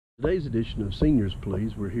Today's edition of Seniors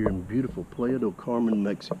Please, we're here in beautiful Playa del Carmen,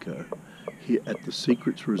 Mexico, here at the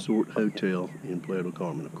Secrets Resort Hotel in Playa del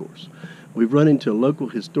Carmen, of course. We've run into a local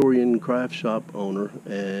historian, craft shop owner,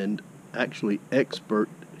 and actually expert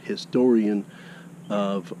historian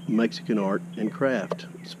of Mexican art and craft,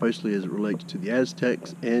 especially as it relates to the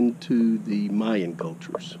Aztecs and to the Mayan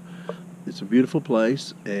cultures. It's a beautiful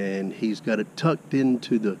place, and he's got it tucked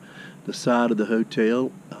into the side of the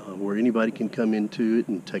hotel where anybody can come into it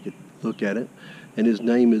and take a look at it. And his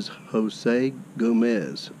name is Jose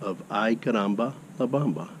Gomez of Caramba La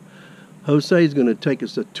Bamba. Jose is going to take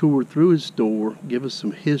us a tour through his store, give us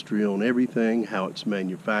some history on everything, how it's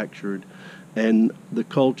manufactured, and the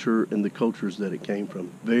culture and the cultures that it came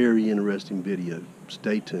from. Very interesting video.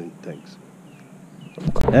 Stay tuned. Thanks.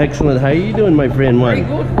 Excellent. How are you doing, my friend? Very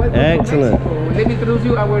good. Welcome. Excellent. To Mexico. Let me introduce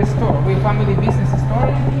you our store. We're a family business store.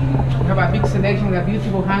 We have a big selection of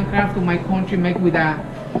beautiful handcraft to my country, made with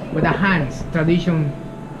the hands, tradition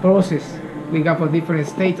process. We got for different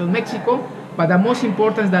states of Mexico, but the most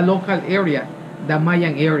important is the local area, the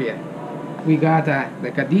Mayan area. We got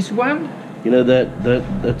like this one. You know,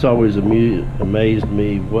 that's always amazed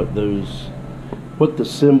me what the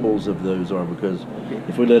symbols of those are, because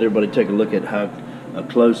if we let everybody take a look at a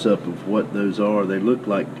close-up of what those are, they look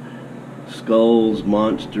like skulls,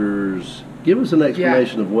 monsters. Give us an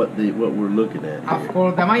explanation of what we're looking at here. Of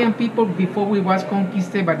course, the Mayan people, before we was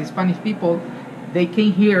conquered by the Spanish people, they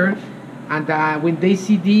came here, and when they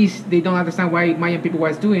see this, they don't understand why Mayan people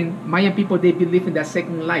was doing. Mayan people, they believe in the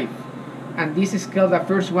second life. And this is called the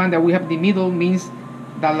first one that we have in the middle, means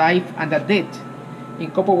the life and the death. In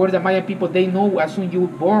couple words, the Mayan people, they know as soon as you're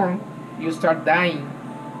born, you start dying.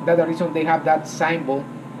 That's the reason they have that symbol.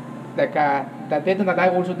 Like the death and the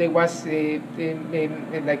life also, there was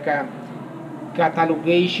like a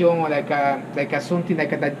catalogation, or like a something like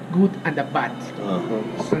the good and the bad.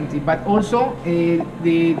 Something. But also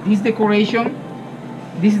this decoration,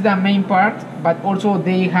 this is the main part, but also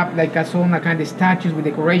they have like some kind of statues with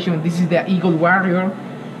decoration. This is the eagle warrior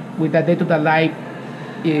with the death of the life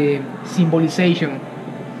symbolization.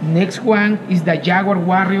 Next one is the jaguar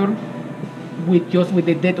warrior with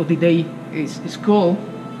the death of the day skull.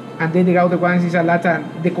 And then the other ones is a lot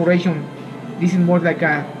of decoration. This is more like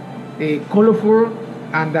a colorful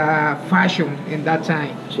and fashion in that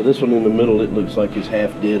time. So this one in the middle, it looks like he's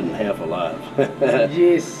half dead and half alive.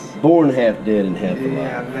 Yes. Born half dead and half alive.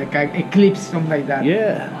 Yeah, like an eclipse, something like that.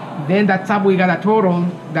 Yeah. Then that top we got a turtle.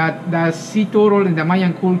 That the sea turtle in the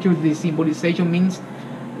Mayan culture, the symbolization means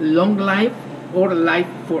long life or life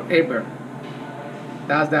forever.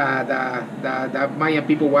 That's the Mayan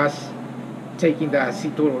people was taking the sea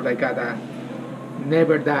turtle like that.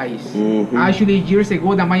 Never dies. Actually, years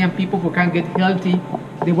ago, the Mayan people who can't get healthy,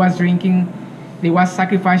 they was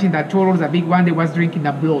sacrificing the turtles, the big one. They was drinking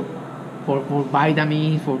the blood for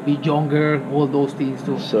vitamins, for be younger, all those things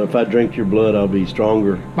too. So if I drink your blood, I'll be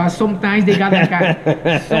stronger. But sometimes they got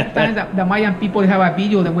sometimes the Mayan people have a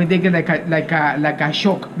video that when they get like a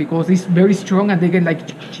shock, because it's very strong, and they get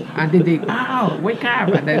and then they wake up,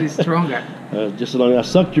 and that is stronger. Just as long as I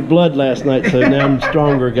sucked your blood last night, so now I'm a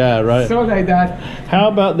stronger guy, right? So like that. How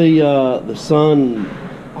about the sun?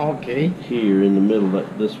 Okay. Here in the middle,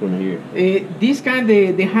 this one here. This kind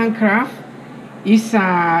of the handcraft is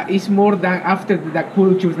more than after the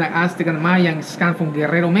cultures like Aztec and Mayans come from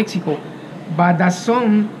Guerrero, Mexico. But the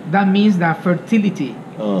sun, that means the fertility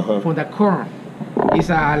for the corn. It's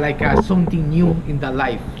like something new in the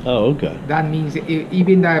life. Oh, okay. That means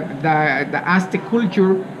even the Aztec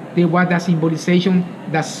culture, they want the symbolization,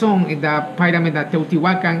 the sun in the pyramid, the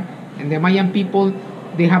Teotihuacan, and the Mayan people,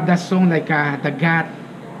 they have that sun like the god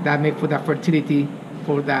that make for the fertility,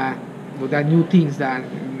 for the new things that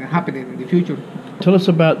happen in the future. Tell us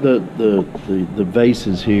about the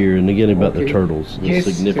vases here, and again about the turtles, the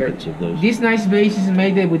significance of those. This nice vase is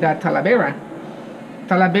made with a talavera.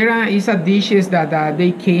 Talavera is a dishes that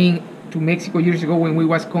they came to Mexico years ago when we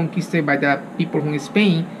was conquered by the people from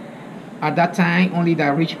Spain. At that time, only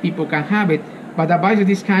the rich people can have it. But the base of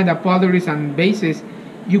this kind of potteries and vases,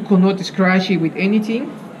 you could not scratch it with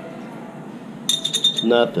anything.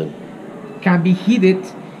 Nothing. Can be heated.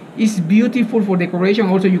 It's beautiful for decoration.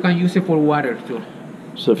 Also, you can use it for water too.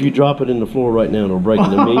 So if you drop it in the floor right now, it'll break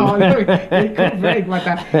in the mean. It could break,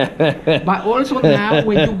 but also now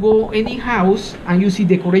when you go any house and you see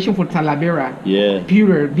decoration for talavera,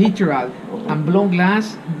 pewter, vitral, and blown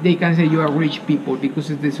glass, they can say you are rich people,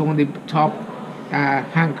 because it's on the top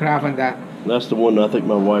handcraft and that. That's the one I think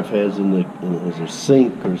my wife has in a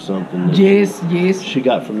sink or something. Yes. She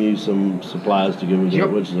got from you some supplies to go with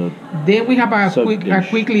it, which is Then we have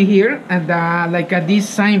quickly here, and these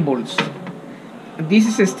symbols. This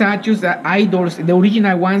is a statues, idols. The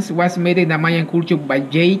original ones was made in the Mayan culture by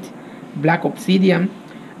jade, black obsidian,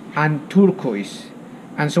 and turquoise,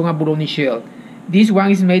 and some abalone shell. This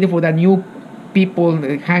one is made for the new people,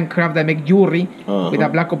 handcraft that make jewelry with a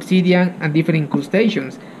black obsidian and different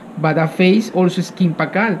incrustations. But the face also is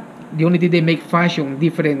Kimpacal. The only thing they make fashion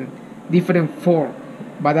different form.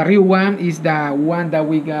 But the real one is the one that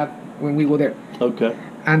we got when we go there. Okay.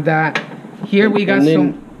 And here we got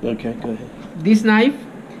some. Okay, go ahead. This knife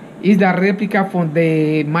is the replica from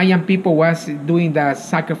the Mayan people was doing the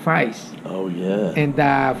sacrifice. Oh yeah. And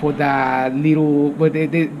for the little,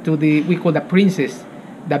 we call the princess,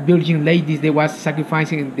 the virgin ladies, they was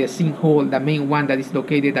sacrificing in the sinkhole, the main one that is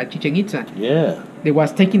located at Chichen Itza. Yeah. They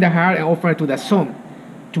was taking the heart and offering it to the sun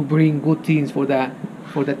to bring good things for the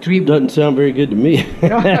tribute. Doesn't sound very good to me.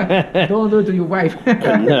 Don't do it to your wife.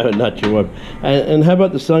 No, not your wife. And how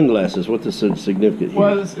about the sunglasses? What's the significance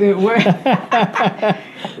here? Well,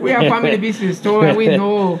 we are family business store, and we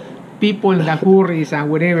know people in the hurries and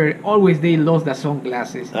whatever, always they lost the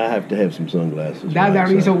sunglasses. I have to have some sunglasses. That's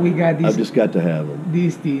the reason we got I've just got to have them.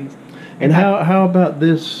 these things. And how about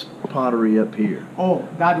this pottery up here? Oh,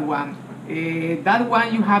 that one. That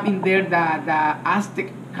one you have in there the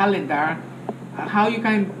Aztec calendar. How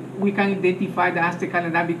we can identify the Aztec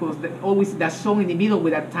calendar because always the sun in the middle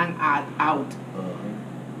with a tongue out.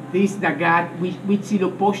 This is the god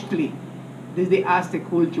Huitzilopochtli. This is the Aztec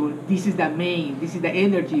culture. This is the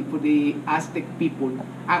energy for the Aztec people.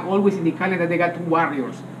 And always in the calendar they got two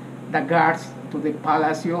warriors, the guards to the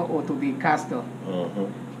palacio or to the castle.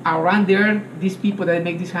 Around there, these people that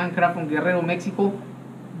make this handcraft from Guerrero, Mexico,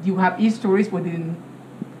 you have histories within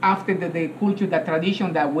after the culture, the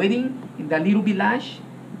tradition, the wedding in the little village.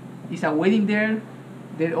 It's a wedding there.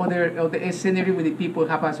 The other scenery with the people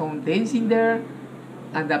have some dancing there,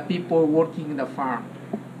 and the people working in the farm.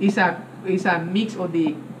 It's a mix of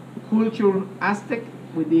the culture Aztec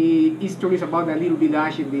with the histories about the little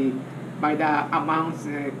village by the amounts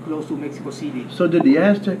close to Mexico City. So did the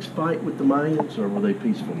Aztecs fight with the Mayans, or were they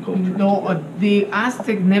peaceful cultures? No, the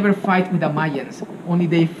Aztec never fight with the Mayans. Only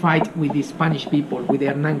they fight with the Spanish people, with the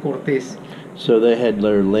Hernan Cortés. So they had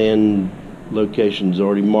their land locations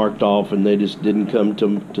already marked off, and they just didn't come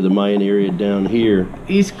to the Mayan area down here.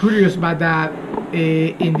 It's curious, but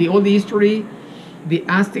in the old history, the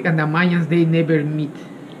Aztec and the Mayans, they never meet.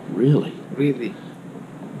 Really? Really.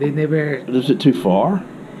 They never... Is it too far?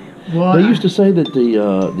 Well, They used to say that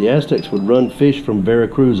the Aztecs would run fish from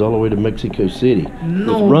Veracruz all the way to Mexico City with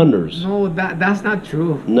runners. No, that's not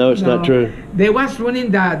true. No, it's not true. They was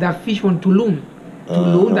running the fish from Tulum.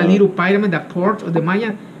 Tulum, the little pyramid, the port of the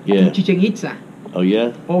Maya, to Chichen Itza. Oh,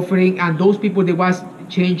 yeah? Offering, and those people, they was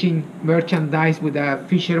changing merchandise with the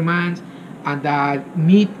fishermen and the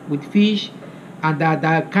meat with fish. And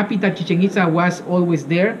the capital, Chichen Itza, was always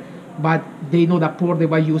there, but they know the port they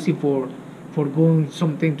were using for going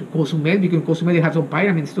something to Cozumel, because in Cozumel they have some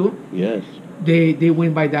pyramids too. Yes. They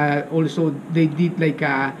went by also they did like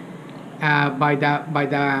by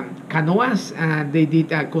the canoas, and they did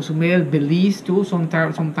Cozumel, Belize too,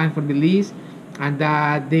 sometime for Belize, and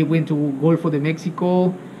they went to Gulf of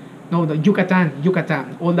Mexico, the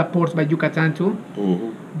Yucatan, all the ports by Yucatan too.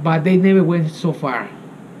 But they never went so far.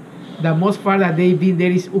 The most far that they've been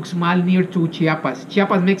there is Uxmal, near to Chiapas,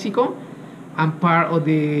 Mexico, and part of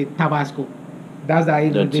the Tabasco. That's the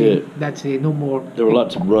island. That's it. No more. There were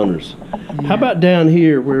lots of runners. Yeah. How about down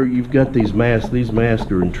here where you've got these masks? These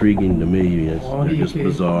masks are intriguing to me. They're just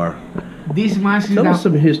bizarre. This mask Tell us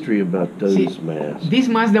some history about those masks. This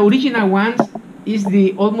mask, the original ones, is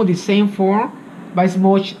almost the same form, but it's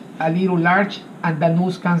much a little large, and the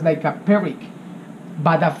nose comes like a peric.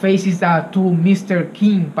 But the face is to Mr.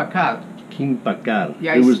 King Pacal. King Pacal.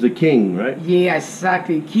 Yeah, who was the king, right? Yeah,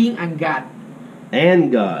 exactly. King and God.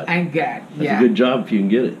 And God. And God. That's a good job if you can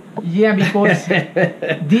get it. Yeah, because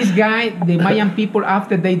this guy, the Mayan people,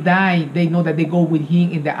 after they die, they know that they go with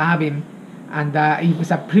him in the Abem, and it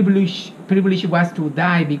was a privilege was to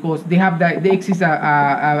die, because they exist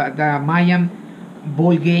the Mayan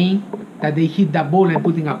ball game that they hit the ball and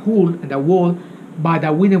put in a hole in the wall, but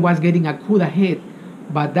the winner was getting a coup ahead.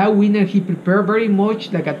 But that winner, he prepared very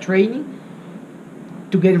much like a training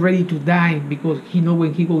to get ready to die, because he know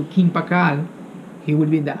when he go King Pacal, he will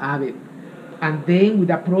be in the Abem. And then with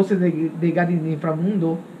the process they got in the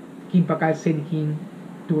Inframundo, King Pacal sent him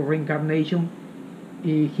to reincarnation.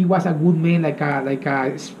 He was a good man, like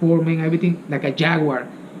a sportsman, everything, like a jaguar.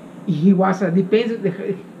 He was depends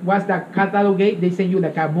what's the catalog. They send you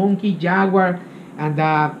like a monkey, jaguar, and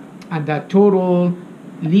the turtle,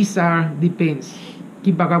 lizard, depends.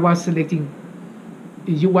 King Pacal was selecting.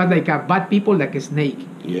 You was like a bad people, like a snake.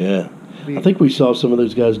 Yeah. I think we saw some of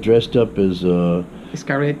those guys dressed up as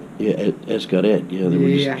Escaret. Escaret. Yeah, they were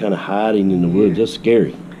Yeah. just kind of hiding in the woods. That's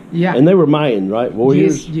scary. Yeah. And they were Mayan, right?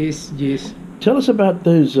 Warriors. Yes. Tell us about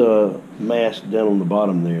those masks down on the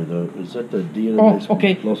bottom there, though. Is that the Dia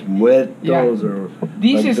okay. Los Muertos or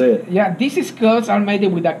these skulls are made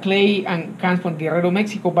with the clay and comes from Guerrero,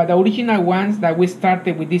 Mexico. But the original ones that we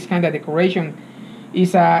started with this kind of decoration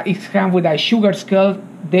is it's come with a sugar skull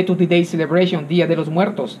Day to Day celebration, Dia de los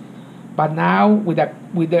Muertos. But now with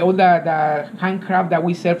all the handcraft that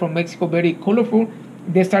we sell from Mexico, very colorful,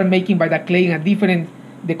 they start making by the clay and different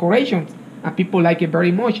decorations, and people like it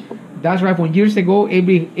very much. That's right. From years ago,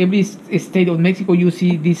 every state of Mexico, you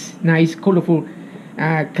see these nice, colorful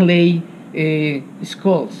clay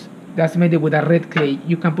skulls. That's made with a red clay.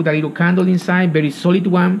 You can put a little candle inside, very solid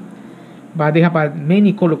one. But they have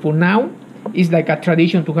many colorful. Now, it's like a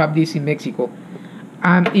tradition to have this in Mexico.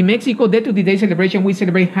 In Mexico, Day to Day celebration, we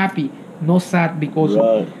celebrate happy, not sad, because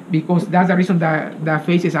that's the reason that the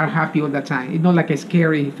faces are happy all the time. It's not like a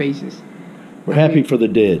scary faces. We're happy for the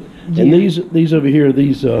dead. Yeah. And these over here,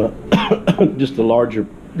 these just the larger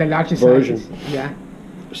version. Sizes. Yeah.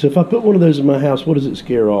 So if I put one of those in my house, what does it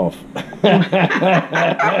scare off?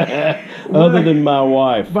 Other than my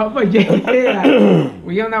wife. But yeah,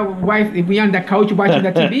 we on our wife. If we on the couch watching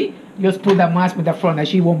the TV, just put the mask in the front, and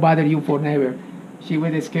she won't bother you forever. She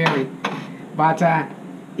will scary. But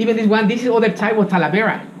even this one, this is other type of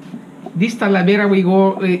talavera. This talavera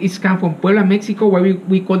it's come from Puebla, Mexico, where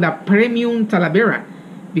we call the premium talavera,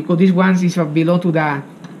 because this one belong to the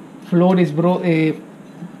Flores,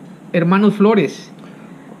 Hermanos Flores.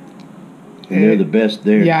 And they're the best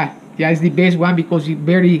there. Yeah, it's the best one because it's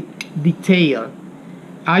very detailed.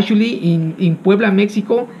 Actually, in Puebla,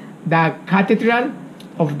 Mexico, the cathedral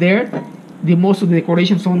of there, most of the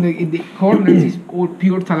decorations on in the corners is all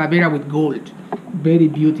pure talavera with gold. Very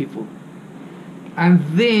beautiful. And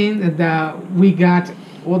then we got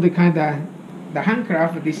all the kind of the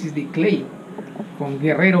handcraft. This is the clay from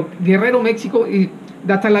Guerrero, Mexico. The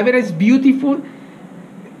talavera is beautiful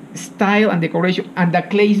style and decoration, and the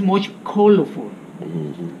clay is much colorful.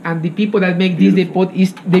 And the people that make this,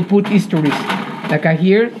 they put histories. Like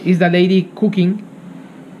here is the lady cooking.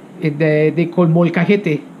 They call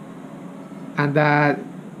molcajete, and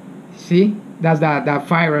see, that's the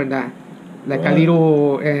fire and like a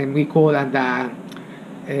little we call the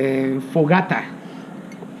fogata.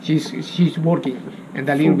 She's working, and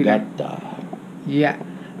a little fogata. Yeah.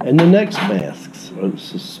 And the next masks,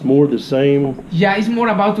 it's more the same. Yeah, it's more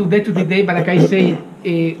about Day to Day, but like I say,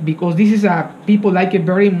 because this is people like it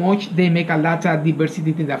very much. They make a lot of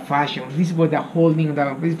diversity in the fashion. This is for the holding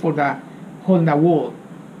this is for the holding the wall.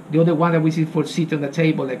 The other one that we see for sit on the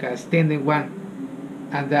table, like a standing one.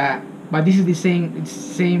 And but this is the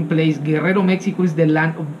same place. Guerrero, Mexico is the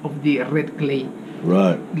land of the red clay.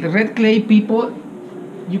 Right. The red clay people,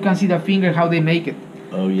 you can see the finger how they make it.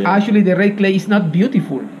 Oh yeah. Actually, the red clay is not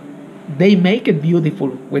beautiful. They make it beautiful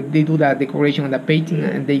when they do the decoration and the painting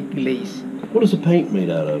and they glaze. What is the paint made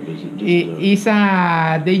out of? Is it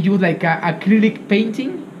just they use like acrylic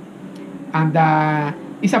painting, and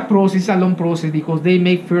it's a process, a long process, because they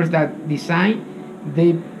make first that design,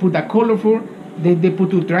 they put the colorful, they put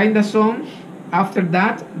to dry in the sun. After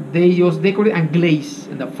that, they just decorate and glaze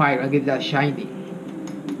in the fire and get that shiny.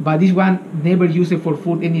 But this one never use it for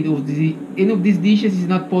food. Any of these dishes is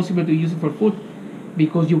not possible to use it for food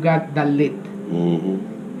because you got the lid.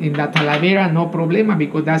 In the talavera, no problema,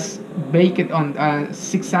 because that's baked on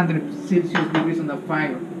 600 Celsius degrees on the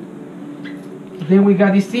fire. Then we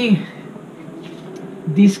got this thing.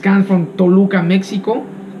 This comes from Toluca, Mexico.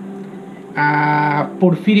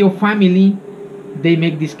 Porfirio family, they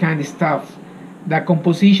make this kind of stuff. The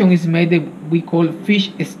composition is made we call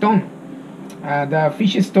fish stone. The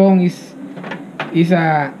fish stone is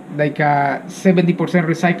like 70%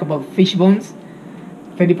 recyclable fish bones,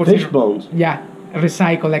 30% fish bones. Yeah,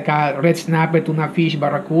 recycle, like a red snapper, tuna fish,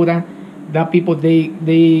 barracuda. The people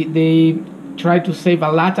they try to save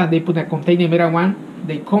a lot, and they put a container metal one.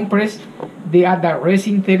 They compress, they add the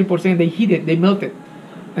resin 30%. They heat it, they melt it,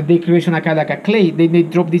 and they create like a clay. They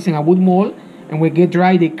drop this in a wood mold. And when it get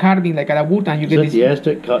dry, they carving like a wood, and you get this. Is that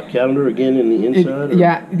the Aztec calendar again in the inside?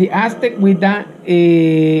 Yeah, the Aztec with the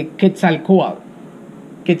Quetzalcoatl.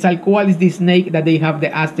 Quetzalcoatl is the snake that they have, the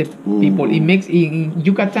Aztec people. It makes in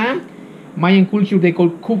Yucatan, Mayan culture, they call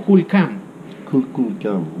Kukulkan.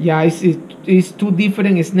 Kukulkan. Yeah, it's two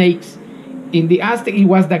different snakes. In the Aztec, it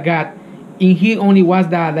was the god. In here, only was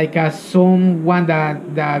the like a someone that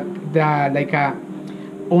like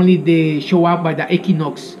only they show up by the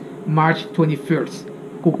equinox. March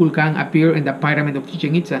 21st, Kukulkan appeared in the pyramid of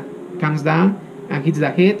Chichen Itza, comes down and hits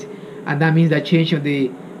the head, and that means the change of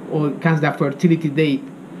the or comes the fertility date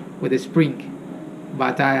with the spring.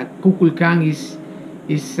 But Kukulkan is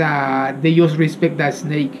they just respect that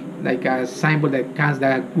snake like a symbol that counts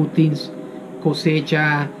the good things,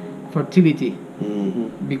 cosecha, fertility.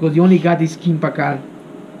 Because you only got this Kimpakal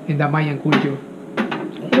in the Mayan culture.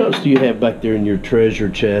 What else do you have back there in your treasure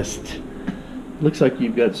chest? Looks like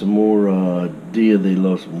you've got some more Dia de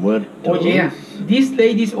los Muertos. Oh yeah, this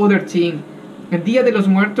lady's other thing. In Dia de los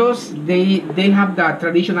Muertos, they have the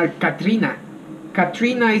traditional Katrina.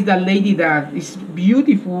 Katrina is the lady that is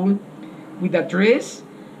beautiful with a dress,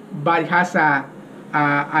 but has a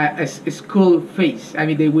skull face. I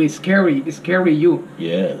mean, they will scary you.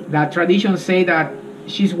 Yeah. The tradition say that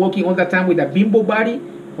she's walking all the time with a bimbo body,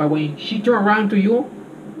 but when she turn around to you,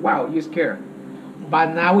 wow, you're scared.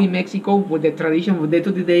 But now in Mexico, with the tradition of day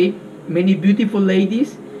to day, many beautiful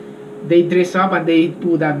ladies, they dress up and they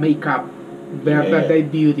do that makeup. They're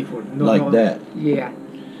beautiful. That. Yeah.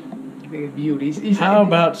 They're beauty. How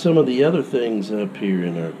about some of the other things up here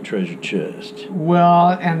in our treasure chest?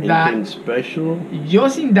 Well, and anything special?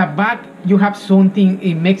 Just in the back, you have something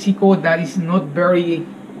in Mexico that is not very.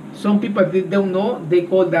 Some people they don't know. They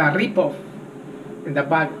call the ripoff. In the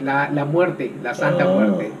back, la muerte, la Santa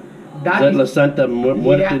Muerte. That is La Santa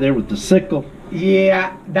Muerte there with the sickle?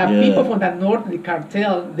 Yeah, the people from the north, the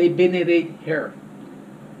cartel, they venerate her.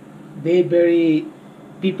 They bury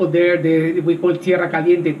people there, we call Tierra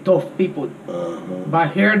Caliente, tough people.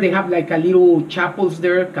 But here they have like a little chapels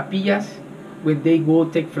there, capillas, where they go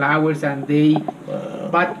take flowers and they.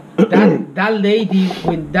 But that lady,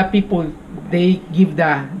 when that people, they give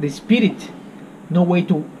the spirit no way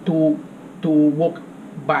to walk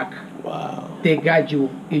back. Wow. They got you.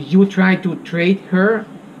 If you try to trade her,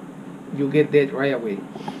 you get dead right away.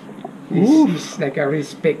 It's like a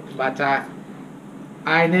respect, but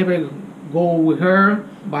I never go with her.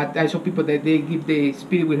 But I saw people that they give the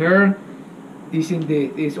spirit with her. This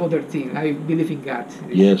other thing. I believe in God.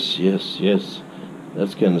 Yes.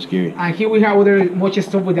 That's kind of scary. And here we have other much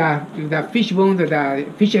stuff with the fish bone, the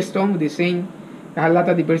fish stone, with the same. A lot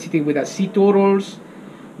of diversity with the sea turtles.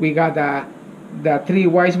 We got the three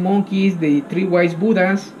wise monkeys, the three wise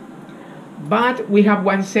Buddhas. But we have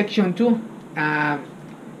one section too.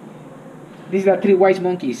 These are three wise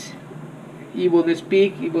monkeys. He will not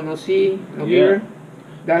speak, he will not see, no hear.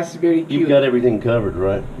 That's very cute. You've got everything covered,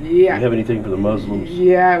 right? Yeah. You have anything for the Muslims?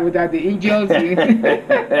 Yeah, without the angels.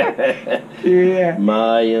 Yeah.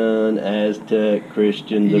 Mayan, Aztec,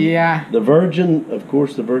 Christian. The Virgin, of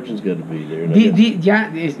course, the Virgin's got to be there.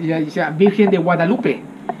 Virgen de Guadalupe.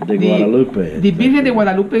 Guadalupe. The Virgen de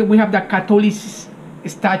Guadalupe, we have the Catholic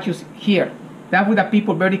statues here. That's with the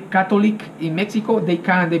people very Catholic in Mexico. They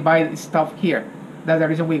buy stuff here. That's the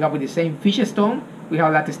reason we got with the same fish stone. We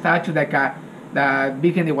have that statue like the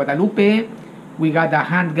Virgen de Guadalupe. We got the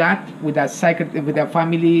hand god with the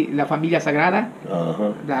family, La Familia Sagrada,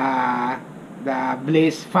 the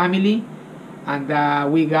blessed family, and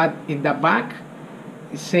we got in the back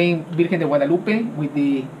same Virgen de Guadalupe with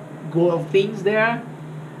the gold things there.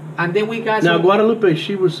 And then we got Guadalupe,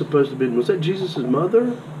 she was supposed to be. Was that Jesus'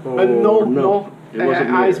 mother? No. It wasn't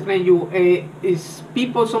I explain you. Is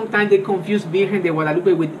people sometimes they confuse Virgen de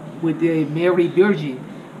Guadalupe with the Mary Virgin,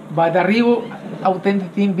 but the real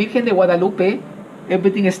authentic thing, Virgen de Guadalupe,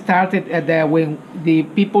 everything started at when the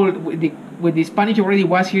people when the Spanish already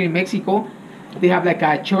was here in Mexico. They have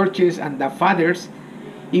like churches and the fathers.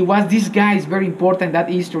 It was this guy is very important that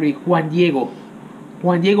history. Juan Diego.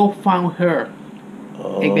 Juan Diego found her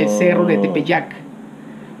in the Cerro de Tepeyac.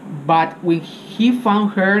 But when he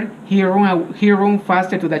found her, he ran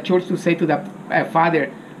faster to the church to say to the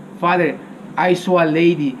father, I saw a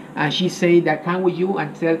lady and she said that come with you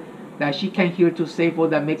and tell that she came here to save all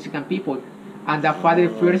the Mexican people. And the father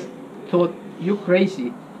first thought, you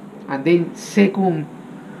crazy. And then second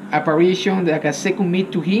apparition, like a second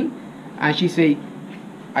meet to him, and she say,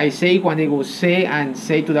 I say when they go say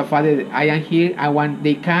to the father, I am here, I want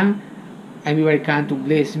they come, and we can to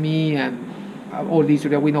bless me and all this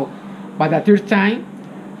that we know. But the third time,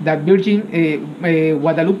 the Virgin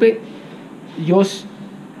Guadalupe,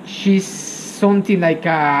 she's something like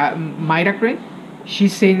a miracle. She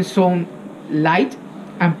sent some light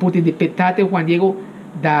and put in the petate Juan Diego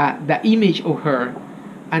the image of her,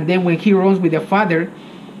 and then when he runs with the father,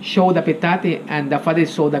 show the petate, and the father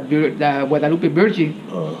saw the Guadalupe Virgin.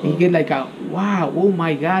 He get like a wow, oh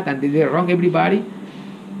my God, and they run everybody.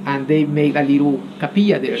 And they made a little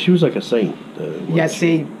capilla there. She was like a saint.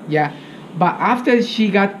 Saint. Yeah. But after she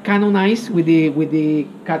got canonized with the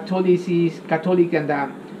Catholic and the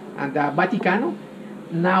Vaticano,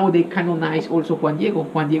 now they canonize also Juan Diego.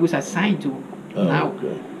 Juan Diego is a saint too. Now.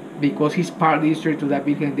 Okay. because he's partly history to the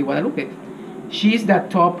Virgen de Guadalupe. She's the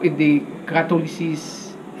top in the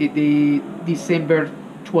Catholicism in the December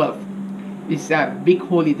 12th. It's a big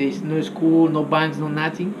holiday. No school, no banks, no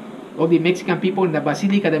nothing. All the Mexican people in the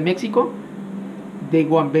Basilica de Mexico, they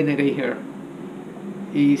go and venerate her.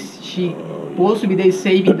 She supposed to be they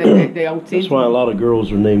saving the authentic. That's why a lot of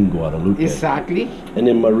girls are named Guadalupe. Exactly. And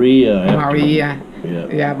then Maria. Maria.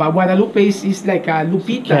 Yeah, but Guadalupe is like a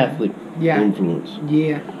Lupita. Catholic influence.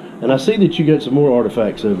 Yeah. And I see that you got some more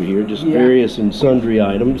artifacts over here, just various and sundry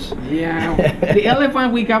items. Yeah. The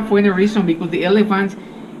elephant we got for any reason, because the elephant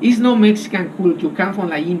is no Mexican culture, come from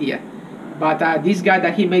like India. But this guy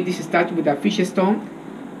that he made this statue with a fish stone,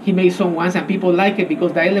 he made some once and people like it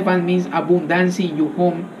because the elephant means abundance in your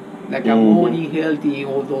home, like a money, healthy,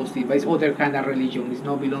 all those things. But it's other kind of religion. It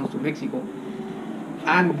not belongs to Mexico.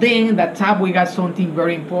 And then the top we got something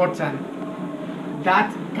very important.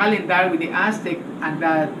 That calendar with the Aztec and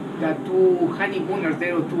the two honeymooners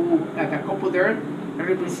there, or two like a couple there,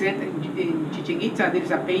 represent in Chichen Itza. There is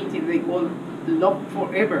a painting they call Love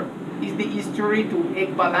Forever. It's the history to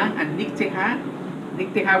Ekbalan and Nikteha.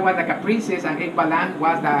 Nikteha was like a princess, and Ekbalan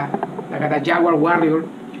was the jaguar warrior.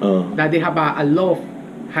 That they have a love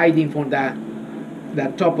hiding from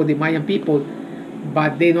the top of the Mayan people,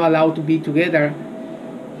 but they're not allowed to be together.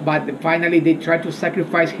 But finally, they try to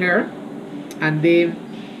sacrifice her, and then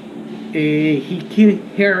he killed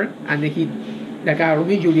her, and then he, like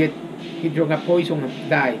Romeo and Juliet, he drank a poison and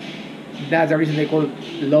died. That's the reason they call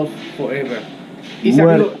it Love Forever. It's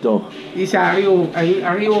a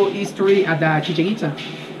real history at the Chichen Itza.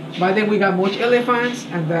 But then we got much elephants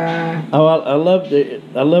and I love the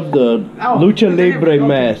lucha libre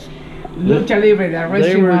mask. Lucha libre, the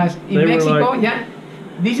wrestling mask in Mexico.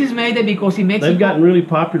 This is made because in Mexico they've gotten really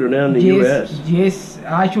popular now in the U.S. Yes,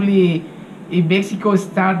 actually, in Mexico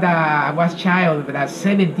started was child, but the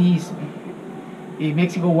 70s. In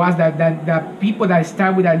Mexico was the people that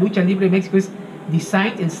start with the lucha libre in Mexico is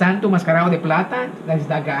designed El Santo Mascarado de Plata. That is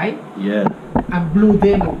that guy. Yeah. And Blue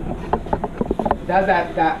Demon. That's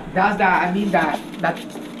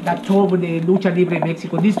that tour with the lucha libre in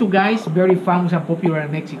Mexico. These two guys very famous and popular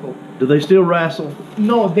in Mexico. Do they still wrestle?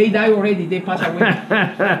 No, they died already. They passed away.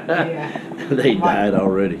 Yeah. They died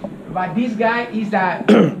already. But this guy is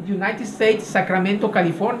the United States, Sacramento,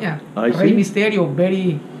 California. I see. Rey Mysterio,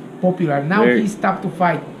 very popular. Now he stopped to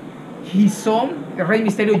fight. His son, Rey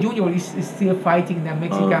Mysterio Jr., is still fighting in the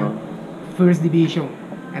Mexican First Division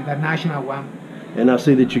and the national one. And I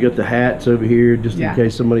see that you got the hats over here, just in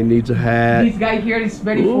case somebody needs a hat. This guy here is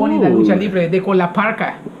very funny, the lucha libre. They call La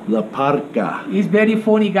Parca. La Parca. He's very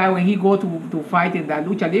funny guy. When he go to fight in the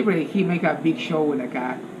lucha libre, he make a big show like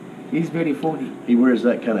a. He's very funny. He wears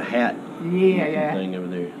that kind of hat. Yeah. Thing over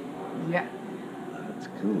there. Yeah. That's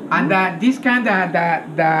cool. And this kind of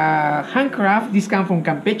the handcraft, this come from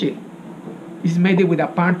Campeche. It's made with a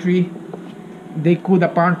palm tree. They cut the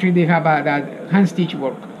palm tree. They have the hand stitch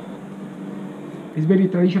work. It's very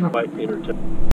traditional.